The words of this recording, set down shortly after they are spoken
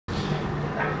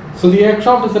So the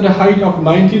aircraft is at a height of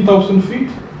 19,000 feet.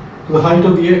 The height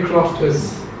of the aircraft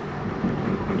is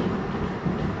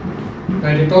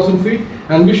 19,000 feet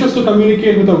and wishes to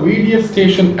communicate with a VDS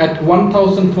station at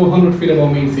 1,400 feet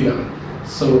above mean sea level.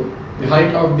 So the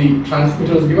height of the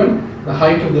transmitter is given, the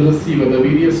height of the receiver, the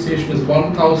VDS station is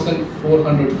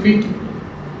 1,400 feet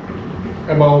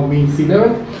above mean sea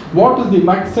level. What is the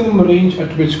maximum range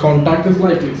at which contact is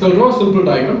likely? So I'll draw a simple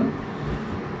diagram.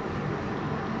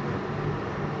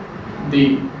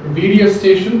 The VDS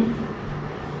station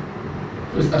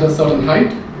is at a certain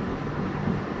height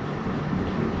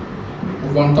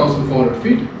of 1,400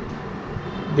 feet.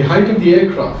 The height of the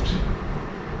aircraft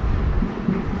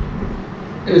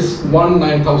is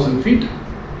 19,000 feet.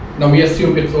 Now we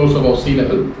assume it's also above sea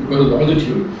level because of the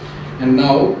altitude. And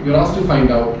now you're asked to find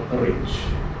out the range.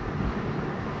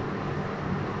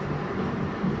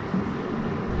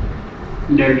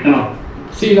 Delta.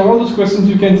 See, in all those questions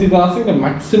you can see they're asking the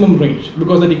maximum range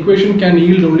because that equation can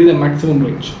yield only the maximum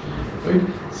range. Right?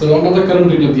 So what are the current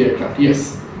range of the aircraft?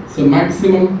 Yes. So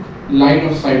maximum line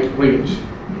of sight range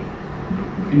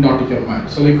in nautical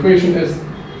miles. So the equation is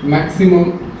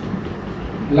maximum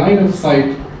line of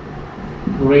sight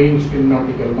range in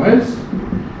nautical miles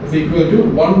is equal to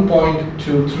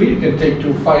 1.23. You can take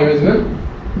 2.5 as well.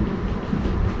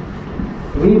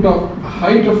 Root of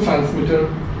height of transmitter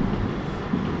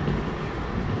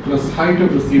plus height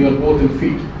of receiver both in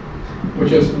feet,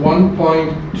 which is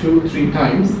 1.23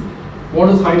 times. What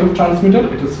is height of transmitter?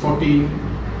 It is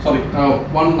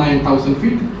 19,000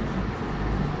 feet.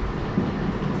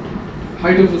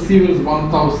 Height of receiver is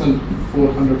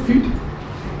 1,400 feet.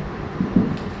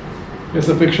 Here's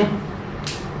a picture.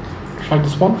 Try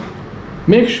this one.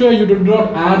 Make sure you do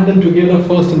not add them together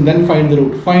first and then find the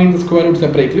root. Find the square root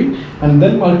separately and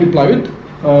then multiply with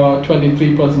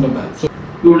 23% of that. So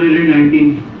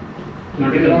 219.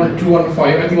 Nautical miles.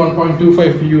 215. I think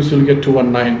 1.25 for you, so you'll get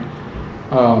 219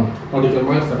 nautical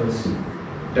miles. That is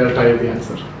delta is the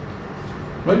answer.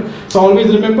 Right? So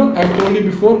always remember, I've told you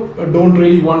before, don't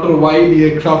really wonder why the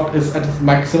aircraft is at its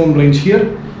maximum range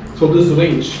here. So this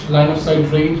range, line of sight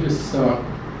range is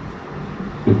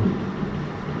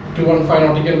 215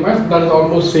 nautical miles. That is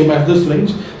almost same as this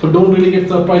range. So don't really get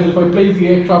surprised if I place the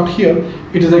aircraft here,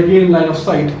 it is again line of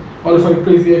sight. Or if I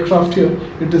place the aircraft here,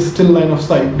 it is still line of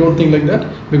sight. Don't think like that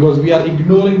because we are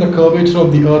ignoring the curvature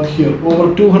of the earth here.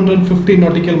 Over 250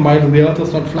 nautical miles, the earth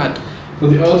is not flat. So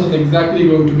the earth is exactly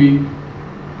going to be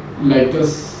like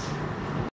this